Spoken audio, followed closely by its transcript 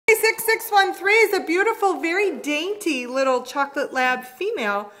613 is a beautiful, very dainty little chocolate lab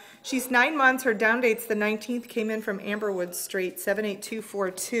female. She's 9 months. Her down date's the 19th. Came in from Amberwood Street,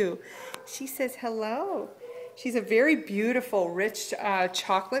 78242. She says hello. She's a very beautiful, rich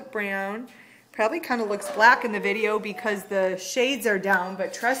chocolate brown. Probably kind of looks black in the video because the shades are down,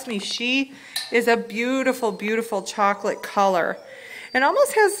 but trust me, she is a beautiful, beautiful chocolate color. And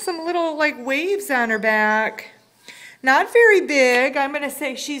almost has some little like waves on her back. Not very big. I'm going to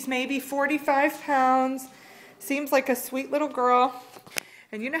say she's maybe 45 pounds. Seems like a sweet little girl.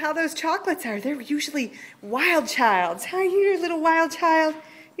 And you know how those chocolates are. They're usually wild childs. How are you, little wild child?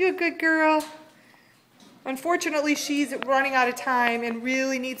 You a good girl? Unfortunately, she's running out of time and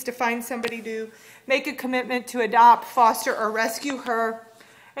really needs to find somebody to make a commitment to adopt, foster, or rescue her.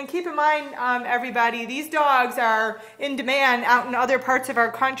 And keep in mind, everybody, these dogs are in demand out in other parts of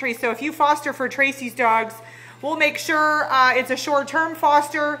our country. So if you foster for Tracy's dogs, we'll make sure it's a short-term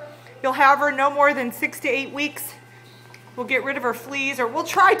foster. You'll have her no more than 6 to 8 weeks. We'll get rid of her fleas, or we'll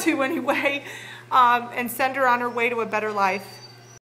try to anyway, and send her on her way to a better life.